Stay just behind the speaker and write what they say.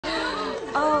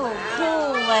Oh,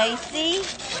 cool, Lacy.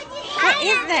 What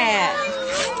is that?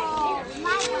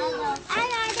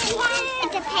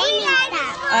 It's a painting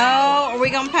stuff. Oh, are we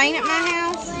gonna paint at my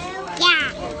house?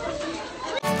 Yeah.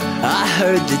 I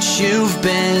heard that you've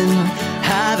been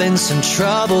having some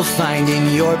trouble finding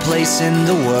your place in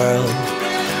the world.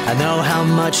 I know how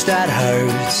much that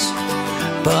hurts,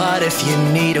 but if you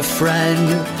need a friend,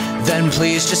 then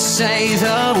please just say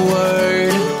the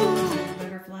word. What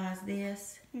butterfly is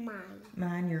this? Mine.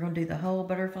 Mine. You're gonna do the whole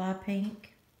butterfly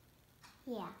pink?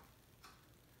 Yeah.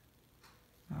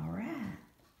 All right.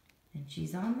 And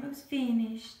she's almost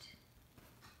finished.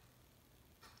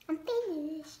 I'm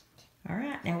finished. All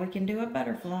right, now we can do a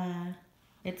butterfly.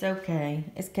 It's okay.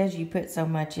 It's because you put so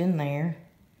much in there.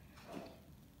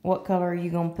 What color are you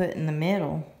going to put in the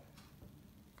middle?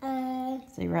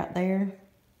 See right there?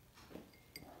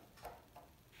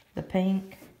 The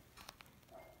pink.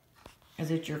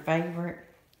 Is it your favorite?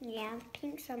 Yeah,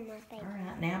 pink's on my favorite. All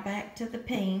right, now back to the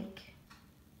pink.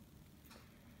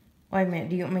 Wait a minute,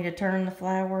 do you want me to turn the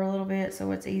flower a little bit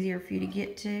so it's easier for you to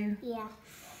get to? Yeah.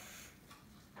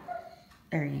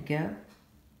 There you go.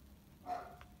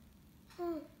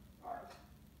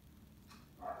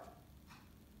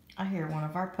 I hear one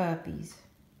of our puppies.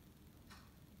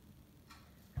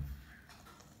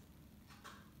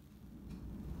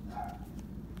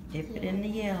 Dip it in the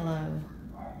yellow.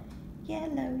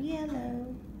 Yellow,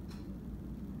 yellow.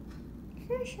 It's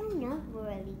not showing up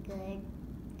really good.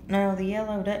 No, the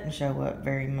yellow doesn't show up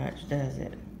very much, does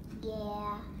it?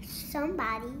 Yeah.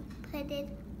 Somebody put it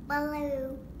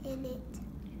blue in it.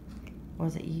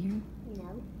 Was it you?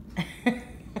 No.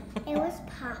 It was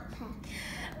Papa.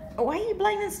 Why are you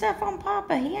blaming stuff on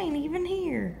Papa? He ain't even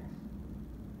here.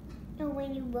 And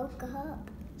when you woke up,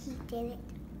 he did it.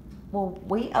 Well,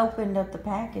 we opened up the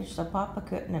package so Papa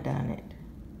couldn't have done it.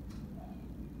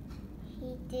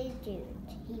 He did do it.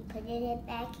 He put it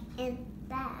back in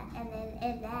that and then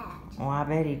in that. Well, I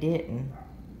bet he didn't.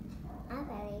 I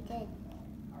bet he did.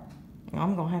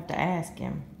 I'm going to have to ask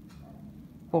him.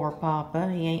 Poor Papa.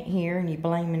 He ain't here and you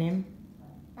blaming him.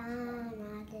 Fine,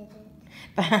 I did it.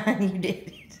 Fine, you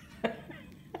did it.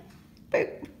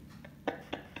 Boop.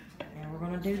 Now we're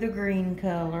going to do the green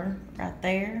color right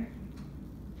there.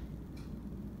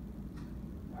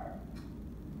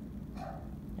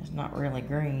 It's not really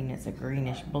green. It's a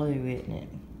greenish blue, isn't it?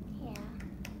 Yeah.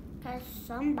 Because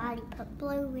somebody put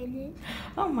blue in it.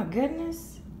 Oh my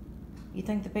goodness. You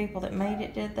think the people that made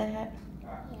it did that?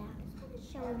 Yeah.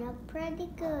 It's showing up pretty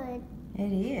good.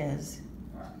 It is.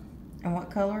 And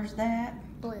what color is that?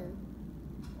 Blue.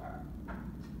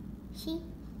 See?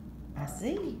 I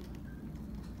see.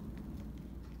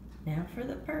 Now for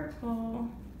the purple.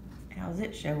 How's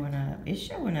it showing up? It's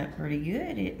showing up pretty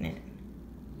good, isn't it?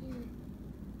 Yeah.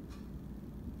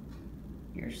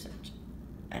 You're such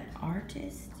an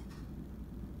artist.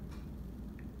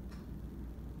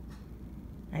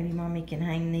 Maybe Mommy can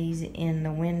hang these in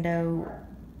the window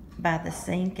by the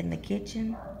sink in the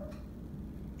kitchen.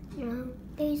 No,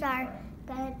 these are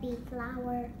gonna be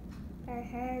flower for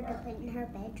her to put in her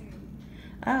bedroom.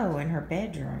 Oh, in her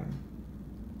bedroom.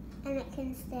 And it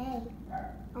can stay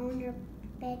on her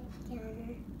bed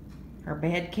counter. Her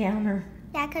bed counter?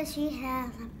 Yeah, because she has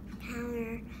a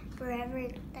counter for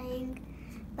everything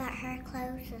but her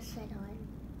clothes to sit on.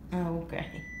 Oh,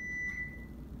 okay.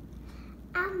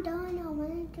 I'm done. I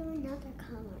want to do another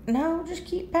color. No, just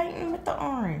keep painting with the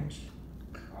orange.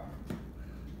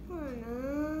 Oh,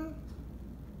 no.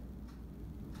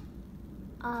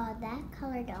 That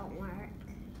color don't work.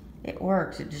 It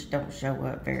works, it just don't show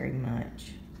up very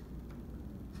much.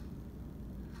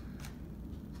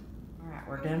 Alright,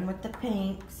 we're done with the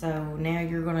pink, so now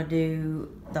you're gonna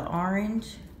do the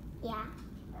orange. Yeah.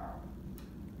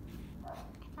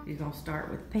 You're gonna start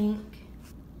with pink.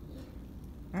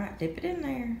 Alright, dip it in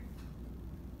there.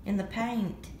 In the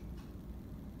paint.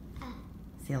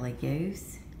 Silly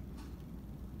goose.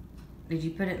 Did you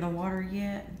put it in the water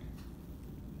yet?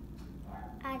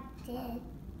 I did.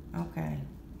 Okay.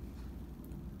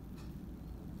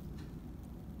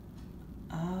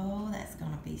 Oh, that's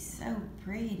gonna be so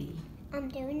pretty. I'm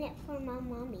doing it for my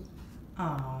mommy.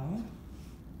 Oh.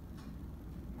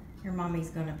 Your mommy's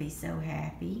gonna be so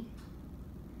happy.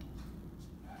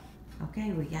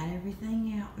 Okay, we got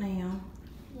everything out now.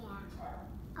 Yeah.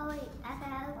 Oh wait, I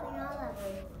gotta open all of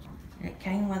them. It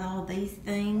came with all these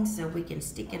things so we can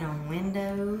stick it on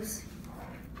windows.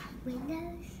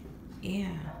 Windows?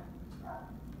 Yeah.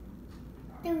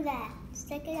 Do that.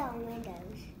 Stick it on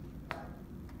windows.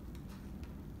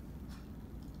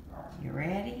 You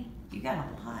ready? You got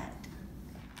a lot.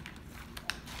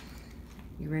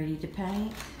 You ready to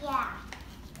paint? Yeah.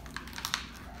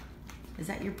 Is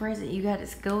that your present you got at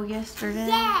school yesterday?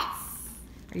 Yes.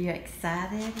 Are you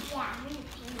excited? Yeah, I'm gonna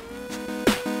paint it.